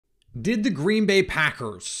Did the Green Bay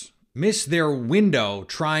Packers miss their window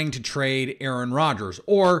trying to trade Aaron Rodgers?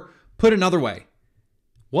 Or put another way,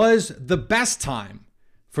 was the best time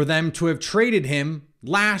for them to have traded him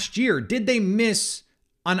last year? Did they miss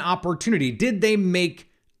an opportunity? Did they make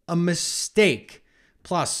a mistake?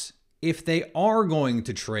 Plus, if they are going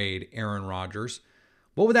to trade Aaron Rodgers,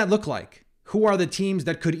 what would that look like? Who are the teams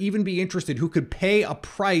that could even be interested, who could pay a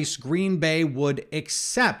price Green Bay would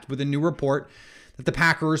accept, with a new report that the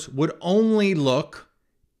Packers would only look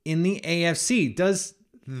in the AFC? Does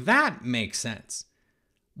that make sense?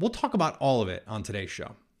 We'll talk about all of it on today's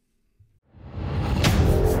show.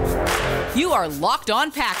 You are Locked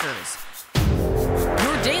On Packers,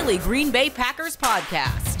 your daily Green Bay Packers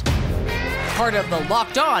podcast. Part of the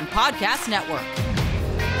Locked On Podcast Network,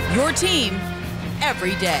 your team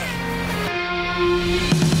every day.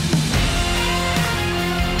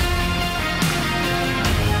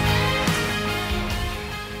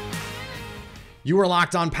 You are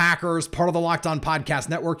Locked On Packers, part of the Locked On Podcast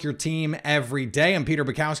Network, your team every day. I'm Peter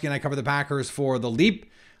Bukowski, and I cover the Packers for The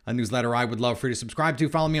Leap, a newsletter I would love for you to subscribe to.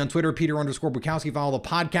 Follow me on Twitter, Peter_Bukowski. Follow the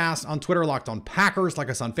podcast on Twitter, Locked On Packers. Like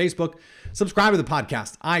us on Facebook. Subscribe to the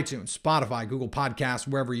podcast, iTunes, Spotify, Google Podcasts,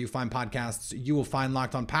 wherever you find podcasts, you will find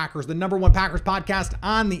Locked On Packers, the #1 Packers podcast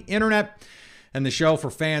on the internet. And the show for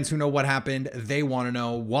fans who know what happened, they want to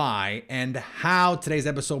know why and how. Today's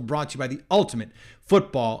episode brought to you by the Ultimate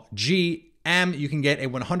Football GM. You can get a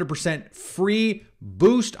 100% free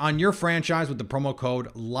boost on your franchise with the promo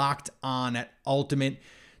code LOCKEDON at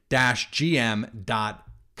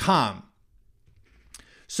ultimate-gm.com.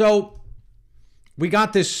 So we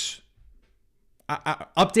got this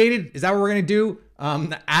updated. Is that what we're going to do?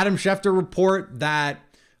 The Adam Schefter report that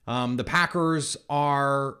the Packers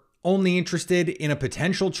are only interested in a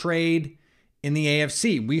potential trade in the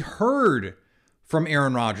AFC. We heard from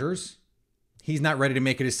Aaron Rodgers. He's not ready to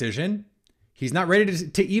make a decision. He's not ready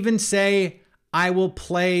to even say, I will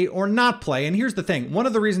play or not play. And here's the thing. One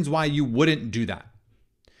of the reasons why you wouldn't do that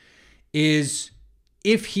is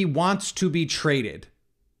if he wants to be traded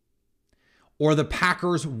or the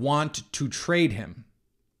Packers want to trade him,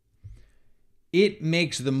 it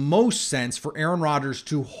makes the most sense for Aaron Rodgers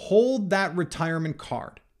to hold that retirement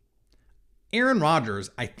card. Aaron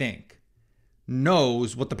Rodgers, I think,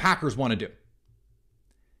 knows what the Packers want to do.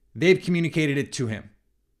 They've communicated it to him.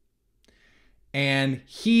 And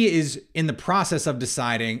he is in the process of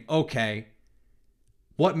deciding, okay,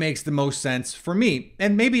 what makes the most sense for me?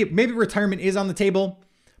 And maybe retirement is on the table.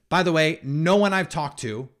 By the way, no one I've talked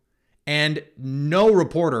to and no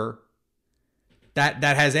reporter that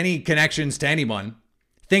has any connections to anyone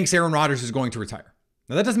thinks Aaron Rodgers is going to retire.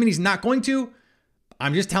 Now, that doesn't mean he's not going to.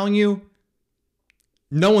 I'm just telling you,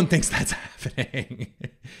 no one thinks that's happening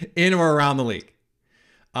in or around the league.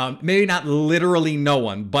 Maybe not literally no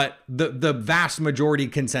one, but the vast majority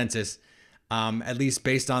consensus, at least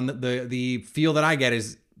based on the feel that I get,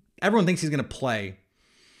 is everyone thinks he's going to play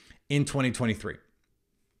in 2023.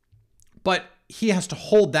 But he has to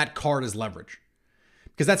hold that card as leverage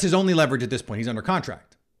because that's his only leverage at this point. He's under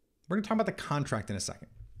contract. We're going to talk about the contract in a second.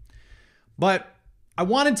 But I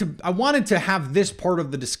wanted to have this part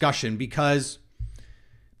of the discussion because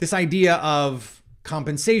this idea of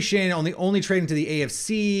compensation, only trading to the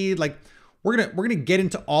AFC, like we're gonna get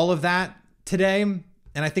into all of that today, and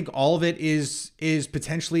I think all of it is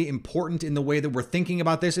potentially important in the way that we're thinking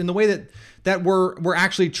about this, in the way that we're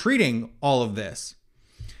actually treating all of this.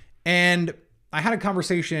 And I had a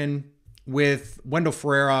conversation with Wendell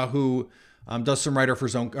Ferreira, who does some work for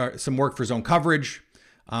Zone Coverage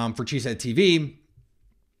for Cheesehead TV,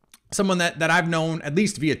 someone that I've known at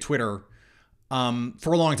least via Twitter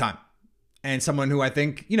for a long time, and someone who I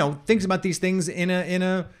think, thinks about these things in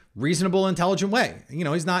a reasonable, intelligent way.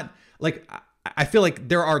 He's not like, I feel like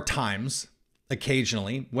there are times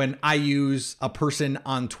occasionally when I use a person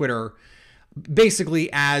on Twitter basically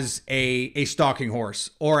as a stalking horse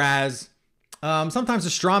or as sometimes a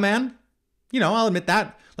straw man. I'll admit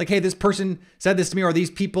that. Like, hey, this person said this to me, or these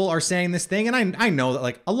people are saying this thing. And I know that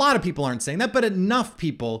like a lot of people aren't saying that, but enough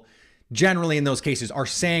people generally in those cases are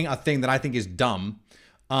saying a thing that I think is dumb,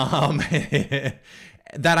 that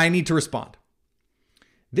I need to respond.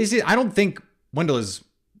 I don't think Wendell is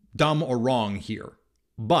dumb or wrong here,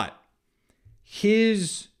 but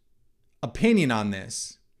his opinion on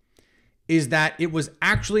this is that it was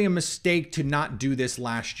actually a mistake to not do this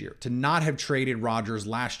last year, to not have traded Rodgers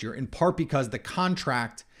last year, in part because the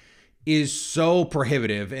contract is so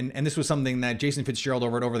prohibitive. And this was something that Jason Fitzgerald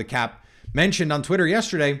over at Over the Cap mentioned on Twitter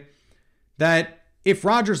yesterday, that if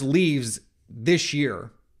Rodgers leaves this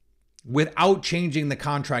year without changing the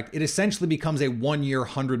contract, it essentially becomes a 1-year,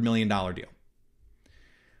 $100 million deal.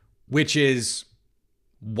 which is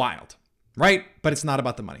wild, right? But it's not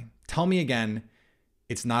about the money. Tell me again,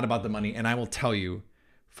 it's not about the money. And I will tell you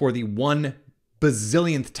for the 1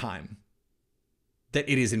 bazillionth time that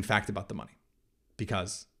it is in fact about the money.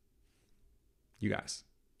 Because, you guys,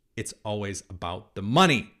 it's always about the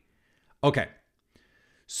money. Okay.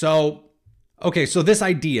 So this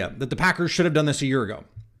idea that the Packers should have done this a year ago,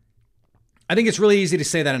 I think it's really easy to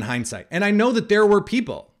say that in hindsight. And I know that there were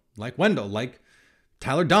people like Wendell, like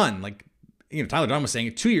Tyler Dunn, Tyler Dunn was saying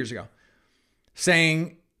it 2 years ago,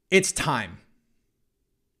 saying it's time.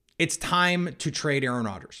 It's time to trade Aaron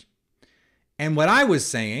Rodgers. And what I was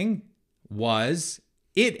saying was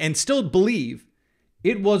and still believe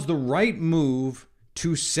it was the right move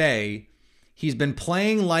to say he's been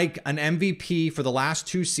playing like an MVP for the last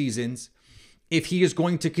 2 seasons. If he is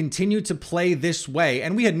going to continue to play this way,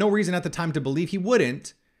 and we had no reason at the time to believe he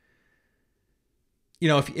wouldn't,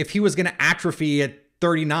 if he was going to atrophy at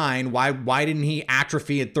 39, why didn't he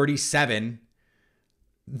atrophy at 37?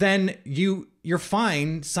 Then you're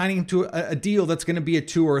fine signing him to a deal that's going to be a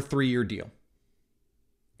 2 or 3 year deal.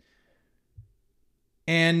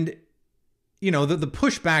 And the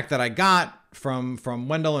pushback that I got from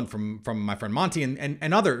Wendell and from my friend Monty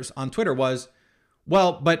and others on Twitter was,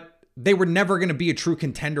 well, but they were never going to be a true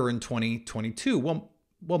contender in 2022.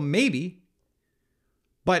 Well, maybe,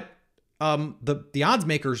 but the odds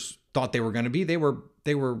makers thought they were going to be. They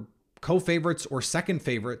were co-favorites or second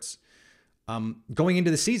favorites going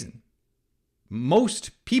into the season.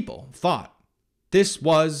 Most people thought this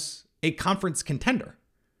was a conference contender.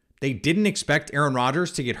 They didn't expect Aaron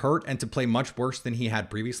Rodgers to get hurt and to play much worse than he had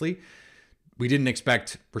previously. We didn't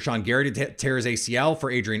expect Rashawn Gary to tear his ACL,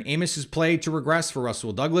 for Adrian Amos's play to regress, for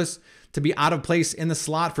Russell Douglas to be out of place in the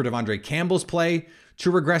slot, for Devondre Campbell's play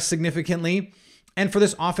to regress significantly, and for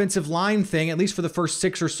this offensive line thing, at least for the first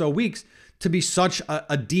 6 or so weeks, to be such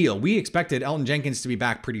a deal. We expected Elton Jenkins to be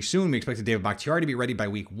back pretty soon. We expected David Bakhtiari to be ready by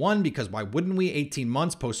week 1, because why wouldn't we? 18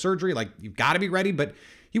 months post-surgery, you've got to be ready, but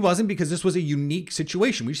he wasn't, because this was a unique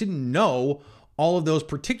situation. We just didn't know all of those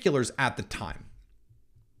particulars at the time.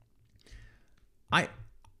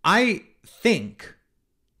 I think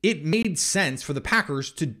it made sense for the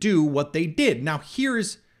Packers to do what they did. Now,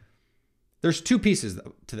 there's 2 pieces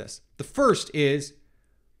to this. The first is,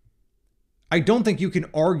 I don't think you can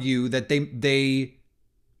argue that they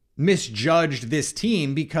misjudged this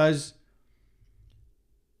team, because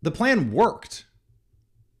the plan worked.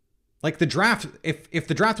 Like the draft, if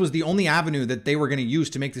the draft was the only avenue that they were going to use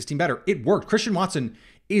to make this team better, it worked. Christian Watson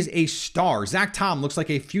is a star. Zach Tom looks like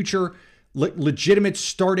a future legitimate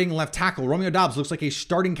starting left tackle. Romeo Doubs looks like a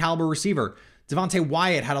starting caliber receiver. Devontae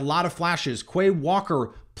Wyatt had a lot of flashes. Quay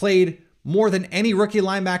Walker played more than any rookie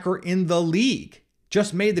linebacker in the league.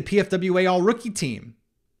 Just made the PFWA all-rookie team.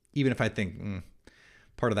 Even if I think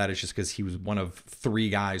part of that is just because he was one of 3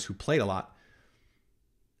 guys who played a lot.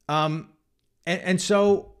 And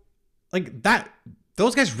so, that,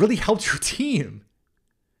 those guys really helped your team.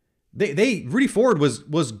 Rudy Ford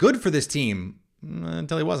was good for this team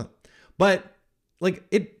until he wasn't. But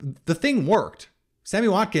the thing worked. Sammy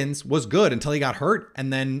Watkins was good until he got hurt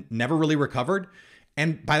and then never really recovered.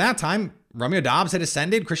 And by that time, Romeo Doubs had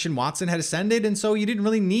ascended, Christian Watson had ascended, and so you didn't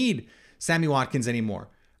really need Sammy Watkins anymore.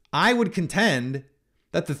 I would contend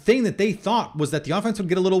that the thing that they thought was that the offense would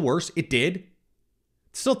get a little worse. It did.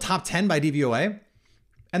 It's still top 10 by DVOA.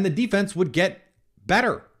 And the defense would get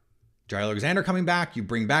better. Jair Alexander coming back. You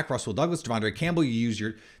bring back Russell Douglas, Devondre Campbell. You use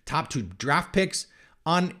your top 2 draft picks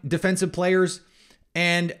on defensive players.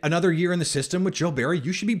 And another year in the system with Joe Barry.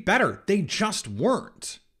 You should be better. They just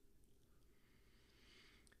weren't.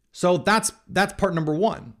 So that's part number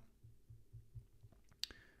 1.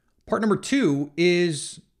 Part number 2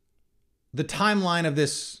 is the timeline of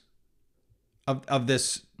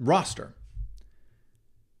this roster.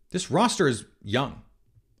 This roster is young.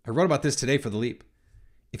 I wrote about this today for The Leap.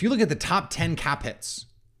 If you look at the top 10 cap hits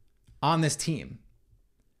on this team,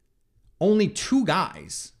 only 2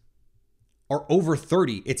 guys are over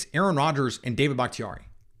 30. It's Aaron Rodgers and David Bakhtiari.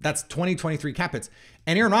 That's 2023 cap hits.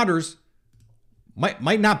 And Aaron Rodgers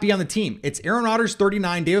might not be on the team. It's Aaron Rodgers,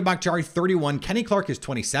 39, David Bakhtiari, 31, Kenny Clark is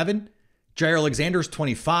 27, Jair Alexander is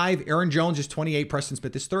 25, Aaron Jones is 28, Preston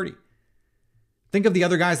Smith is 30. Think of the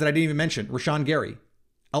other guys that I didn't even mention. Rashawn Gary,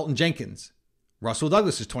 Elton Jenkins, Russell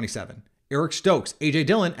Douglas is 27, Eric Stokes, A.J.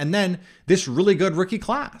 Dillon, and then this really good rookie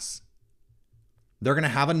class. They're going to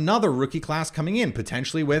have another rookie class coming in,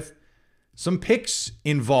 potentially with some picks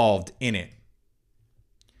involved in it.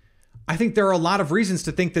 I think there are a lot of reasons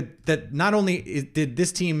to think that not only did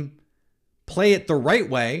this team play it the right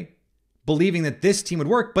way, believing that this team would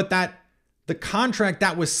work, but that the contract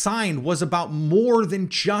that was signed was about more than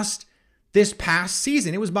just this past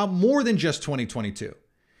season. It was about more than just 2022.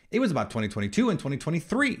 It was about 2022 and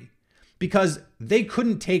 2023 because they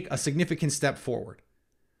couldn't take a significant step forward.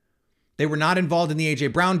 They were not involved in the A.J.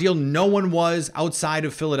 Brown deal. No one was outside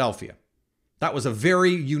of Philadelphia. That was a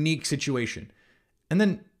very unique situation. And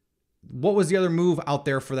then what was the other move out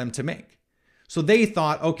there for them to make? So they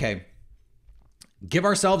thought, okay, give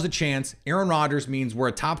ourselves a chance. Aaron Rodgers means we're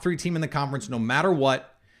a top 3 team in the conference no matter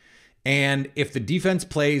what. And if the defense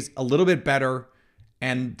plays a little bit better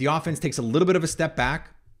and the offense takes a little bit of a step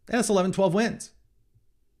back, that's 11, 12 wins.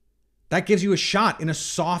 That gives you a shot in a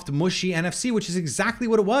soft, mushy NFC, which is exactly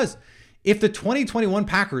what it was. If the 2021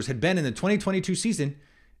 Packers had been in the 2022 season,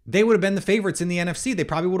 they would have been the favorites in the NFC. They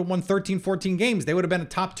probably would have won 13, 14 games. They would have been a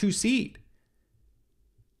top 2 seed.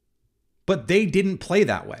 But they didn't play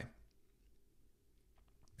that way.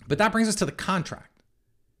 But that brings us to the contract.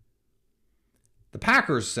 The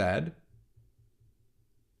Packers said,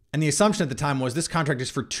 and the assumption at the time was this contract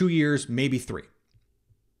is for 2 years, maybe 3.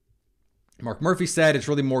 Mark Murphy said it's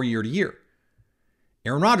really more year to year.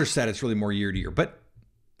 Aaron Rodgers said it's really more year to year, but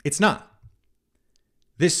it's not.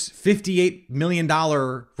 This $58 million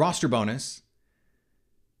roster bonus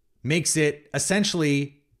makes it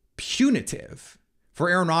essentially punitive for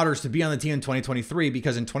Aaron Rodgers to be on the team in 2023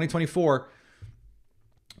 because in 2024,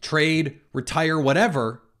 trade, retire,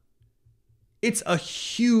 whatever, it's a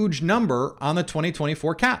huge number on the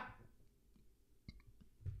 2024 cap.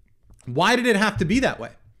 Why did it have to be that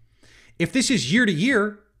way? If this is year to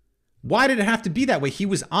year, why did it have to be that way? He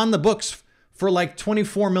was on the books for like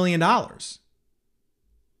 $24 million.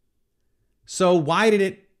 So why did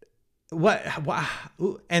it, why?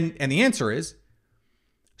 And the answer is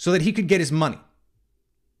so that he could get his money.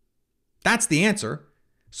 That's the answer.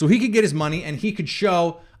 So he could get his money and he could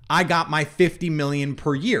show, I got my $50 million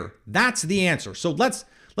per year. That's the answer. So let's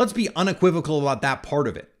be unequivocal about that part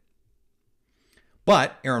of it.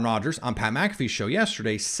 But Aaron Rodgers on Pat McAfee's show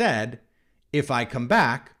yesterday said, if I come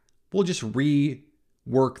back, we'll just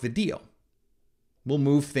rework the deal. We'll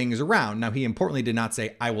move things around. Now, he importantly did not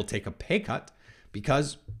say, I will take a pay cut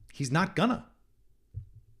because he's not gonna.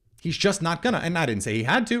 He's just not gonna. And I didn't say he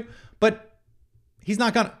had to, but he's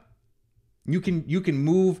not gonna. You can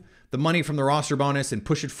move the money from the roster bonus and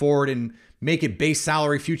push it forward and make it base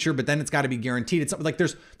salary future, but then it's got to be guaranteed. It's like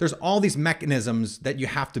there's all these mechanisms that you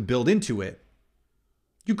have to build into it.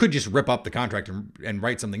 You could just rip up the contract and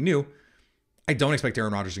write something new. I don't expect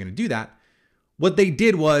Aaron Rodgers is going to do that. What they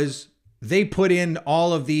did was they put in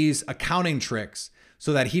all of these accounting tricks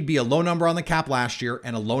so that he'd be a low number on the cap last year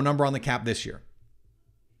and a low number on the cap this year.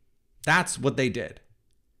 That's what they did.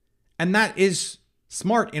 And that is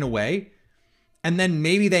smart in a way. And then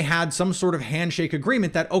maybe they had some sort of handshake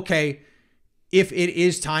agreement that, okay, if it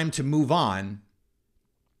is time to move on,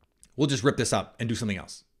 we'll just rip this up and do something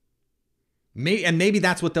else. Maybe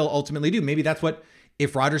that's what they'll ultimately do. Maybe that's what,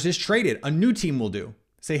 if Rodgers is traded, a new team will do.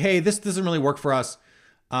 Say, hey, this doesn't really work for us,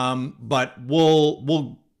 but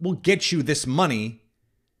we'll get you this money.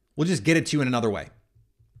 We'll just get it to you in another way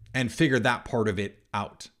and figure that part of it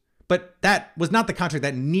out. But that was not the contract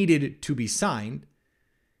that needed to be signed.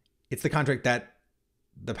 It's the contract that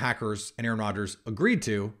the Packers and Aaron Rodgers agreed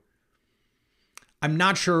to. I'm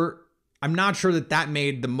not sure that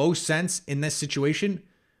made the most sense in this situation,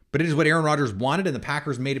 but it is what Aaron Rodgers wanted, and the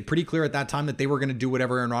Packers made it pretty clear at that time that they were going to do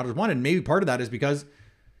whatever Aaron Rodgers wanted. And maybe part of that is because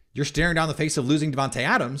you're staring down the face of losing Davante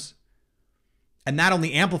Adams, and that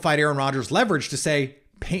only amplified Aaron Rodgers' leverage to say,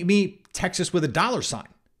 pay me Texas with a dollar sign.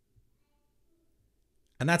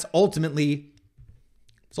 And that's ultimately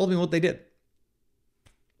what they did.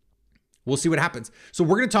 We'll see what happens. So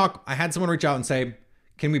we're going to talk. I had someone reach out and say,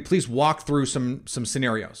 can we please walk through some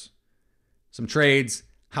scenarios, some trades,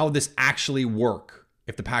 how would this actually work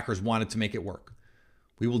if the Packers wanted to make it work?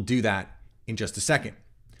 We will do that in just a second.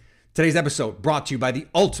 Today's episode brought to you by the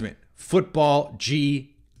Ultimate Football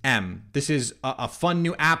GM. This is a fun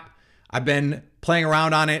new app. I've been playing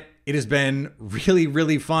around on it. It has been really,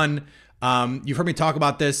 really fun. You've heard me talk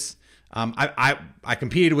about this. I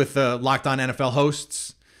competed with the Locked On NFL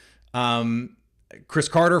hosts. Chris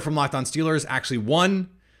Carter from Locked On Steelers actually won.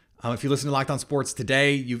 If you listen to Locked On Sports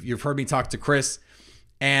today, you've heard me talk to Chris,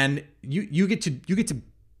 and you get to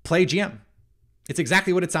play GM. It's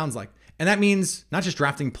exactly what it sounds like. And that means not just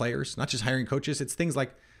drafting players, not just hiring coaches. It's things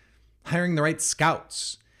like hiring the right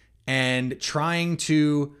scouts and trying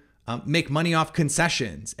to make money off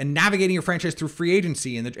concessions and navigating your franchise through free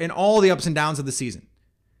agency and all the ups and downs of the season.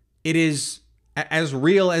 It is as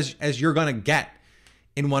real as you're going to get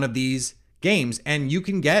in one of these games. And you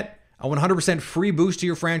can get a 100% free boost to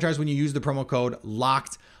your franchise when you use the promo code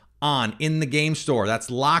LOCKED On in the game store.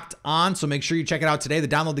 That's Locked On. So make sure you check it out today. To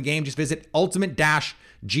download the game, just visit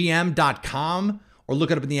ultimate-gm.com or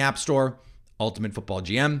look it up in the App Store, Ultimate Football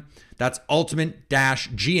GM. That's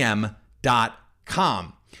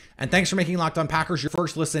ultimate-gm.com. And thanks for making Locked On Packers your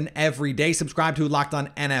first listen every day. Subscribe to Locked On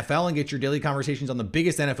NFL and get your daily conversations on the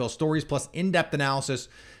biggest NFL stories, plus in-depth analysis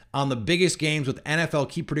on the biggest games with NFL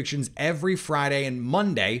key predictions every Friday and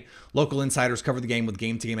Monday. Local insiders cover the game with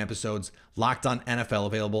game-to-game episodes. Locked On NFL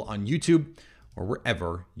available on YouTube or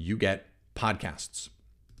wherever you get podcasts.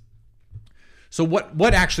 So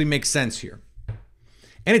what actually makes sense here?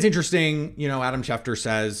 And it's interesting, Adam Schefter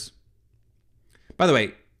says, by the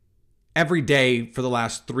way, every day for the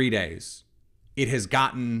last 3 days, it has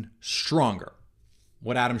gotten stronger,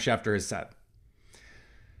 what Adam Schefter has said.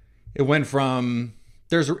 It went from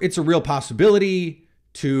it's a real possibility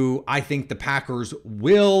to I think the Packers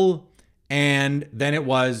will, and then it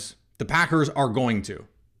was the Packers are going to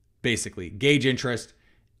basically gauge interest,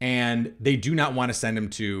 and they do not want to send him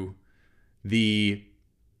to the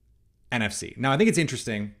NFC. Now, I think it's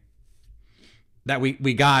interesting that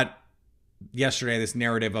we got yesterday this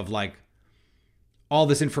narrative of like all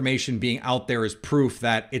this information being out there is proof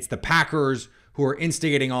that it's the Packers who are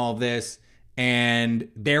instigating all of this and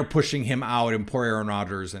they're pushing him out and poor Aaron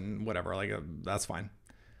Rodgers and whatever. Like, that's fine.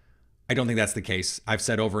 I don't think that's the case. I've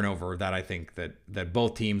said over and over that I think that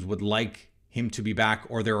both teams would like him to be back,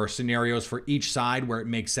 or there are scenarios for each side where it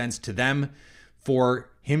makes sense to them for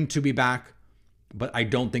him to be back. But I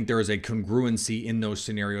don't think there is a congruency in those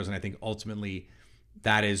scenarios. And I think ultimately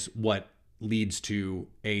that is what leads to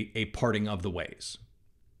a parting of the ways.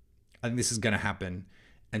 I think this is going to happen.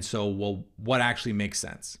 And so, well, what actually makes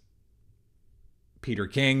sense? Peter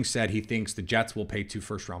King said he thinks the Jets will pay 2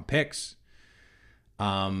 first-round picks.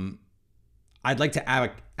 I'd like to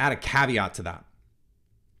add a caveat to that.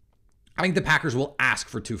 I think the Packers will ask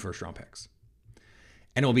for 2 first-round picks.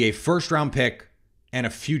 And it will be a first-round pick and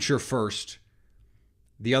a future first.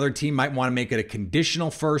 The other team might want to make it a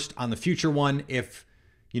conditional first on the future one. If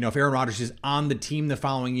Aaron Rodgers is on the team the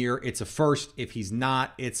following year, it's a first. If he's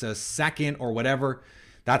not, it's a second or whatever.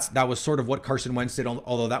 That was sort of what Carson Wentz did,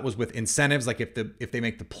 although that was with incentives. Like if they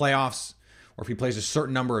make the playoffs or if he plays a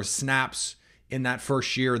certain number of snaps in that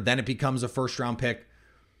first year, then it becomes a first round pick.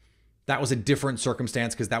 That was a different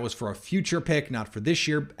circumstance because that was for a future pick, not for this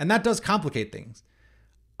year. And that does complicate things.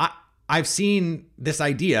 I've seen this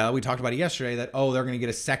idea. We talked about it yesterday that, they're going to get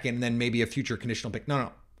a second and then maybe a future conditional pick.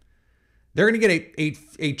 No. They're going to get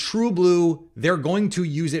a true blue. They're going to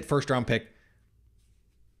use it first round pick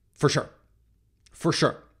for sure. For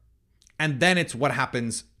sure. And then it's what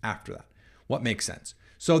happens after that. What makes sense?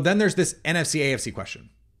 So then there's this NFC AFC question.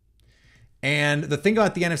 And the thing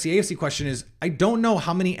about the NFC AFC question is I don't know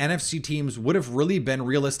how many NFC teams would have really been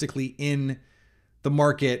realistically in the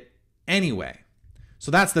market anyway.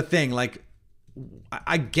 So that's the thing. Like,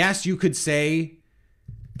 I guess you could say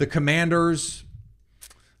the Commanders,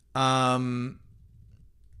 the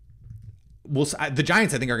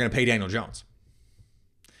Giants, I think, are going to pay Daniel Jones.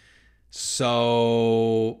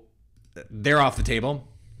 So they're off the table.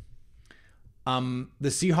 The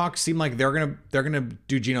Seahawks seem like they're gonna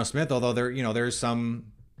do Geno Smith, although there's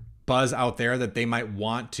some buzz out there that they might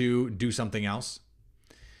want to do something else.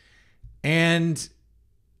 And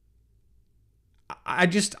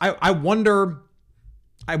I wonder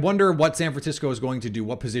what San Francisco is going to do,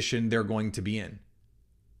 what position they're going to be in.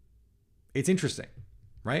 It's interesting,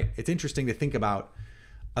 right? It's interesting to think about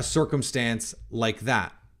a circumstance like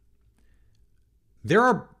that. There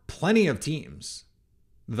are plenty of teams,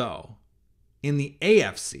 though, in the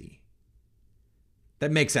AFC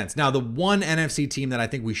that make sense. Now, the one NFC team that I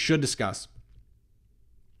think we should discuss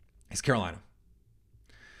is Carolina,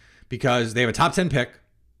 because they have a top 10 pick.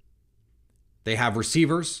 They have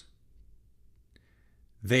receivers.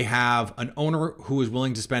 They have an owner who is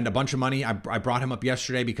willing to spend a bunch of money. I brought him up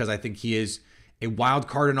yesterday because I think he is a wild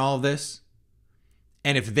card in all of this.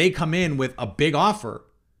 And if they come in with a big offer,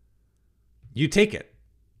 you take it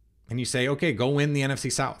and you say, okay, go win the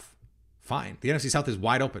NFC South. Fine. The NFC South is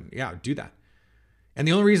wide open. Yeah, do that. And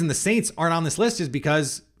the only reason the Saints aren't on this list is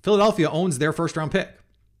because Philadelphia owns their first round pick.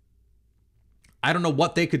 I don't know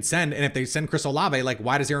what they could send. And if they send Chris Olave, like,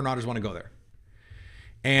 why does Aaron Rodgers want to go there?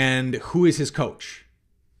 And who is his coach?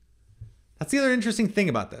 That's the other interesting thing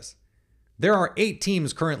about this. There are 8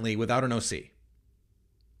 teams currently without an OC.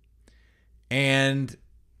 And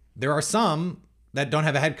there are some that don't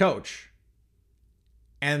have a head coach.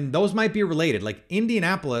 And those might be related. Like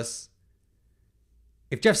Indianapolis,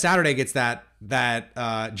 if Jeff Saturday gets that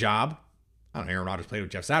job, I don't know, Aaron Rodgers played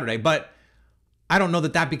with Jeff Saturday, but I don't know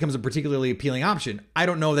that becomes a particularly appealing option. I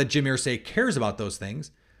don't know that Jim Irsay cares about those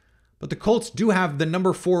things. But the Colts do have the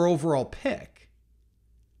number 4 overall pick.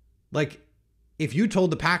 Like, if you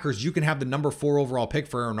told the Packers you can have the number 4 overall pick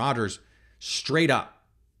for Aaron Rodgers, straight up,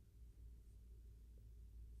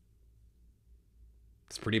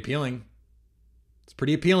 it's pretty appealing. It's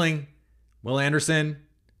pretty appealing. Will Anderson,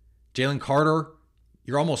 Jalen Carter,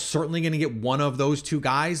 you're almost certainly going to get one of those two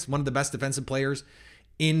guys, one of the best defensive players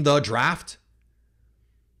in the draft.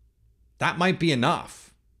 That might be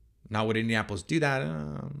enough. Now, would Indianapolis do that?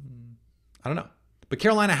 I don't know. But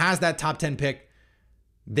Carolina has that top 10 pick.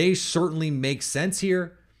 They certainly make sense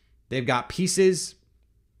here. They've got pieces,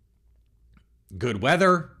 good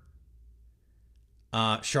weather.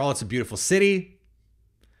 Charlotte's a beautiful city.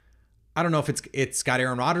 I don't know if it's got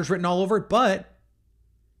Aaron Rodgers written all over it, but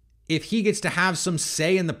if he gets to have some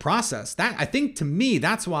say in the process, that, I think, to me,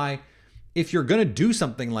 that's why if you're going to do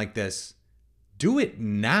something like this, do it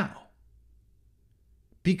now.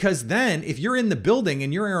 Because then if you're in the building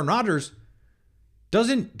and you're Aaron Rodgers,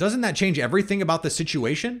 doesn't that change everything about the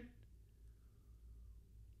situation?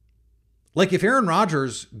 Like, if Aaron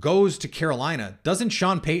Rodgers goes to Carolina, doesn't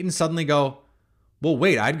Sean Payton suddenly go, well,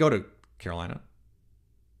 wait, I'd go to Carolina?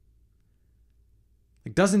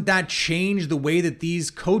 Like, doesn't that change the way that these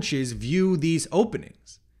coaches view these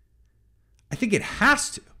openings? I think it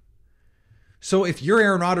has to. So if you're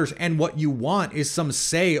Aaron Rodgers and what you want is some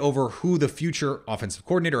say over who the future offensive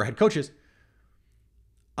coordinator or head coach is,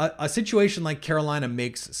 a situation like Carolina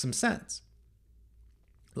makes some sense.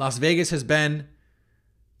 Las Vegas has been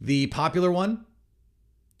the popular one.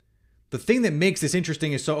 The thing that makes this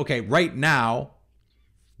interesting is, so, okay, right now,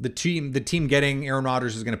 the team getting Aaron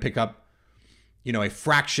Rodgers is going to pick up, a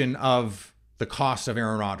fraction of the cost of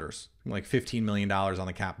Aaron Rodgers, like $15 million on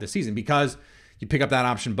the cap this season, because you pick up that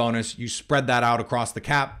option bonus, you spread that out across the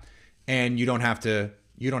cap, and you don't have to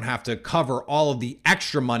cover all of the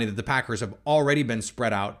extra money that the Packers have already been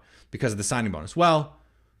spread out because of the signing bonus. Well,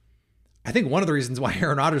 I think one of the reasons why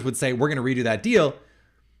Aaron Rodgers would say we're going to redo that deal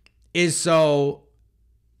is so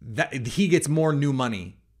that he gets more new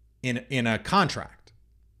money in a contract.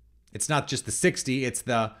 It's not just the 60, it's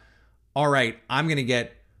the, all right, I'm going to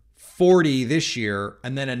get 40 this year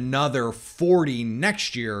and then another 40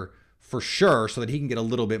 next year for sure, so that he can get a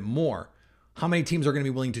little bit more. How many teams are going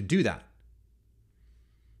to be willing to do that?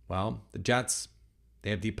 Well, the Jets, they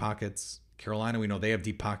have deep pockets. Carolina, we know they have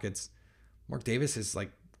deep pockets. Mark Davis has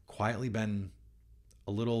quietly been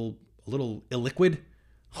a little illiquid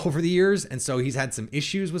over the years, and so he's had some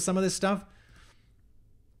issues with some of this stuff.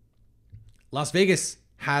 Las Vegas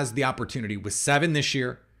has the opportunity with 7 this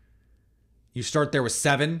year. You start there with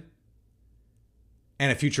 7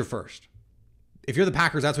 and a future first. If you're the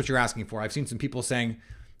Packers, that's what you're asking for. I've seen some people saying,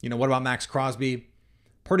 what about Max Crosby?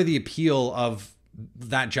 Part of the appeal of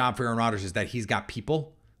that job for Aaron Rodgers is that he's got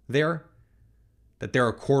people there, that they're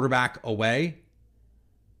a quarterback away.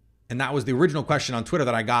 And that was the original question on Twitter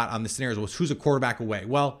that I got on the scenarios was, who's a quarterback away?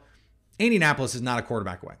 Well, Indianapolis is not a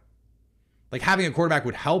quarterback away. Having a quarterback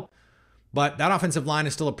would help, but that offensive line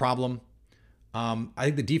is still a problem. I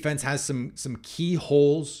think the defense has some key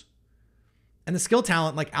holes. And the skill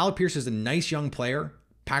talent, Alec Pierce is a nice young player,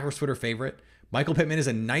 Packers Twitter favorite. Michael Pittman is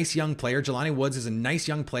a nice young player. Jelani Woods is a nice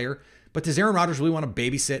young player. But does Aaron Rodgers really want to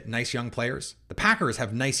babysit nice young players? The Packers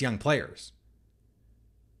have nice young players.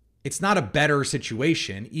 It's not a better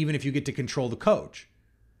situation, even if you get to control the coach.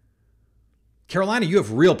 Carolina, you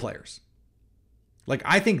have real players.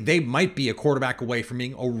 I think they might be a quarterback away from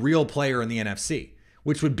being a real player in the NFC,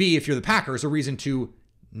 which would be, if you're the Packers, a reason to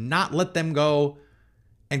not let them go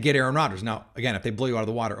and get Aaron Rodgers. Now, again, if they blow you out of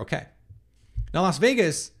the water, okay. Now, Las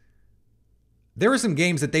Vegas, there were some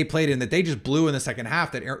games that they played in that they just blew in the second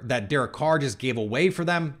half that Derek Carr just gave away for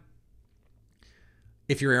them.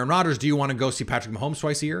 If you're Aaron Rodgers, do you want to go see Patrick Mahomes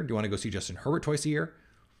twice a year? Do you want to go see Justin Herbert twice a year?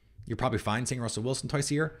 You're probably fine seeing Russell Wilson twice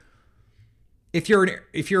a year. If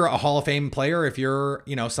you're a Hall of Fame player, if you're,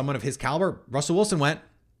 someone of his caliber, Russell Wilson went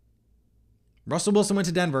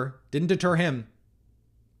to Denver, didn't deter him.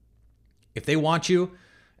 If they want you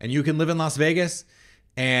and you can live in Las Vegas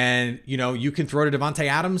and, you can throw to Devontae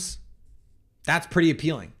Adams, that's pretty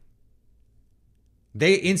appealing.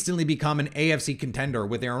 They instantly become an AFC contender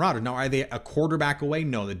with Aaron Rodgers. Now, are they a quarterback away?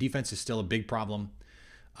 No, the defense is still a big problem.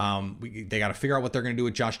 They got to figure out what they're going to do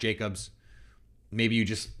with Josh Jacobs. Maybe you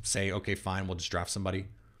just say, okay, fine, we'll just draft somebody.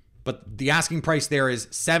 But the asking price there is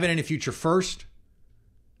 7 and a future first.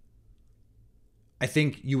 I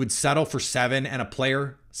think you would settle for 7 and a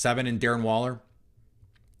player, 7 and Darren Waller,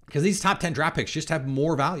 because these top 10 draft picks just have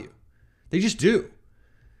more value. They just do.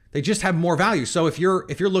 They just have more value. So if you're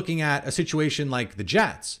looking at a situation like the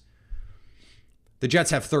Jets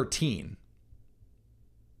have 13.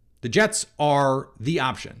 The Jets are the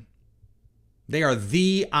option. They are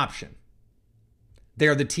the option. They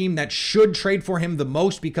are the team that should trade for him the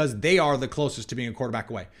most because they are the closest to being a quarterback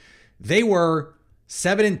away. They were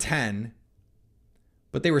 7-10,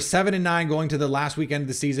 but they were 7-9 going to the last weekend of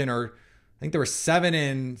the season, or I think they were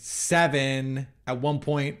 7-7 at one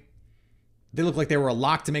point. They looked like they were a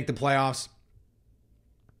lock to make the playoffs.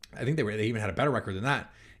 I think they even had a better record than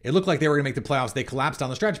that. It looked like they were going to make the playoffs. They collapsed down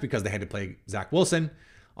the stretch because they had to play Zach Wilson.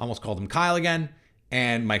 Almost called him Kyle again.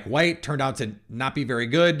 And Mike White turned out to not be very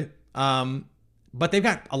good. But they've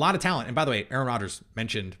got a lot of talent. And by the way, Aaron Rodgers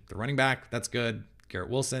mentioned the running back. That's good. Garrett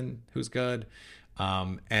Wilson, who's good.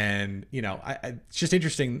 And, it's just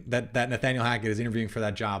interesting that Nathaniel Hackett is interviewing for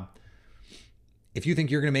that job. If you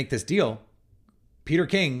think you're going to make this deal, Peter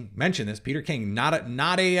King mentioned this. Peter King, not a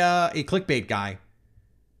clickbait guy,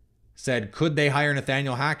 said, could they hire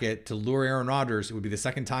Nathaniel Hackett to lure Aaron Rodgers? It would be the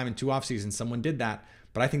second time in 2 offseasons someone did that.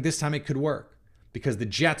 But I think this time it could work because the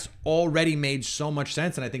Jets already made so much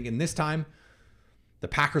sense. And I think in this time, the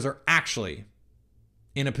Packers are actually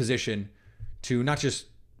in a position to not just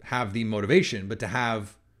have the motivation, but to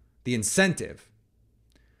have the incentive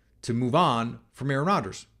to move on from Aaron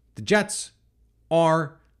Rodgers. The Jets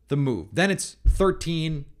are the move. Then it's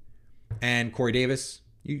 13 and Corey Davis.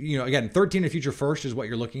 Again, 13 and future first is what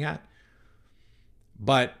you're looking at.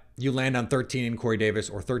 But you land on 13 and Corey Davis,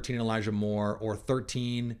 or 13 and Elijah Moore, or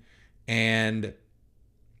 13 and,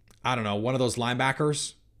 I don't know, one of those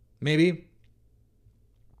linebackers, maybe.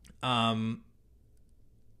 You're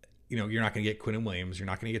not going to get Quinnen Williams. You're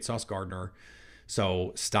not going to get Sauce Gardner.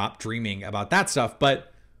 So stop dreaming about that stuff.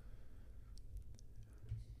 But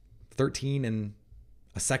 13 and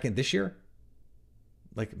a second this year,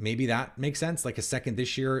 like maybe that makes sense. Like a second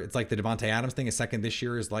this year, it's like the Devontae Adams thing. A second this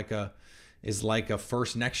year is like a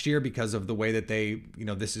first next year because of the way that they,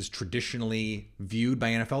 this is traditionally viewed by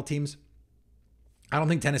NFL teams. I don't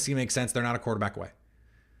think Tennessee makes sense. They're not a quarterback away.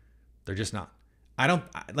 They're just not.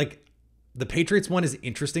 The Patriots one is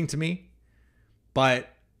interesting to me, but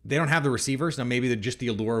they don't have the receivers. Now, maybe just the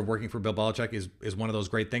allure of working for Bill Belichick is one of those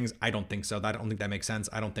great things. I don't think so. I don't think that makes sense.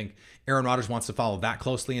 I don't think Aaron Rodgers wants to follow that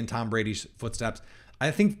closely in Tom Brady's footsteps. I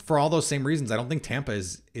think for all those same reasons, I don't think Tampa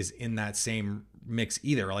is in that same mix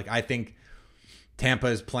either. I think Tampa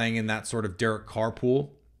is playing in that sort of Derek Carr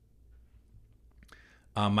pool.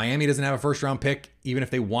 Miami doesn't have a first round pick, even if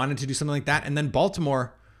they wanted to do something like that. And then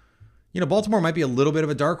Baltimore, Baltimore might be a little bit of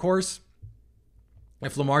a dark horse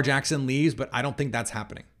if Lamar Jackson leaves, but I don't think that's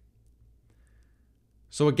happening.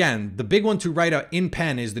 So again, the big one to write in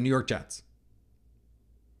pen is the New York Jets.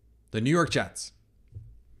 The New York Jets.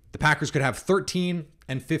 The Packers could have 13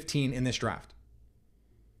 and 15 in this draft.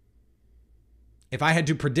 If I had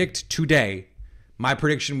to predict today, my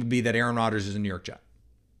prediction would be that Aaron Rodgers is a New York Jet.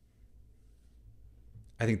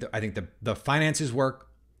 I think the finances work.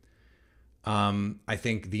 I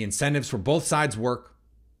think the incentives for both sides work.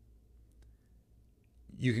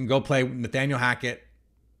 You can go play Nathaniel Hackett,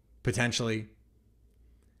 potentially,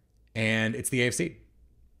 and it's the AFC.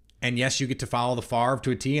 And yes, you get to follow the Favre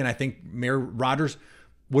to a T, and I think Mayor Rodgers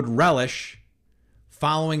would relish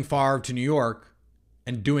following Favre to New York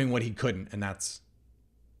and doing what he couldn't, and that's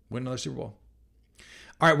win another Super Bowl.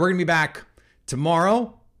 All right, we're going to be back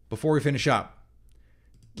tomorrow. Before we finish up,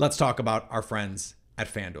 let's talk about our friends at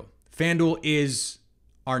FanDuel. FanDuel is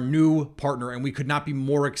our new partner, and we could not be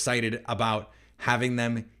more excited about having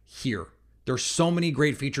them here. There's so many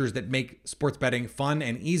great features that make sports betting fun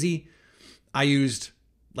and easy. I used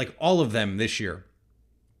all of them this year.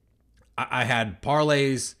 I had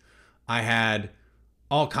parlays. I had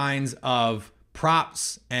all kinds of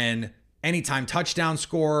props and anytime touchdown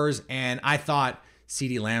scores. And I thought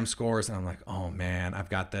CeeDee Lamb scores. And I'm like, oh man, I've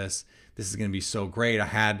got this. This is going to be so great. I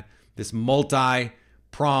had this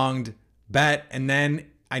multi-pronged bet. And then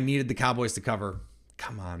I needed the Cowboys to cover.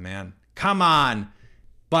 Come on, man. Come on.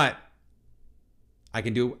 But I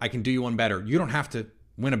can do you one better. You don't have to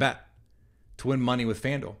win a bet to win money with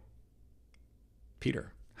FanDuel.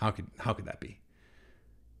 Peter, how could that be?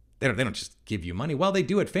 They don't just give you money. Well, they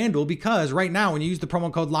do at FanDuel because right now when you use the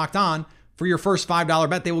promo code Locked On for your first $5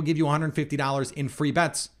 bet, they will give you $150 in free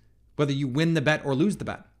bets, whether you win the bet or lose the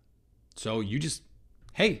bet. So you just,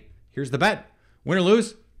 hey, here's the bet. Win or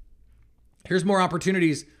lose, here's more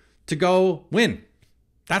opportunities to go win.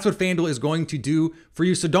 That's what FanDuel is going to do for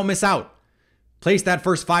you, so don't miss out. Place that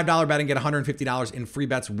first $5 bet and get $150 in free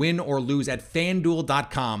bets, win or lose, at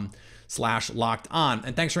FanDuel.com/locked on.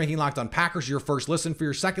 And thanks for making Locked On Packers your first listen. For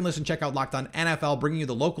your second listen, check out Locked On NFL, bringing you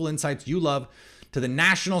the local insights you love to the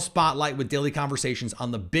national spotlight with daily conversations on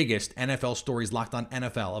the biggest NFL stories. Locked On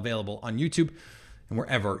NFL, available on YouTube and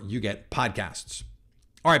wherever you get podcasts.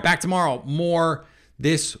 All right, back tomorrow. More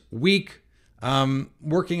this week.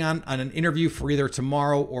 Working on an interview for either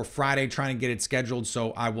tomorrow or Friday, trying to get it scheduled.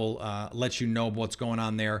 So I will let you know what's going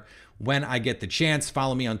on there when I get the chance.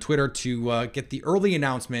 Follow me on Twitter to get the early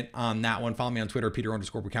announcement on that one. Follow me on Twitter,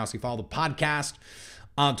 Peter_Bukowski. Follow the podcast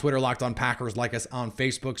on Twitter, Locked On Packers. Like us on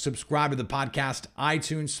Facebook. Subscribe to the podcast,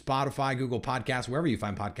 iTunes, Spotify, Google Podcasts, wherever you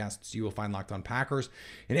find podcasts, you will find Locked On Packers.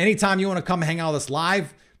 And anytime you want to come hang out with us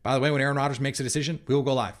live, by the way, when Aaron Rodgers makes a decision, we will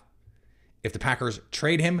go live. If the Packers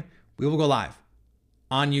trade him, we will go live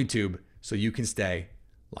on YouTube so you can stay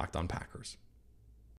Locked On Packers.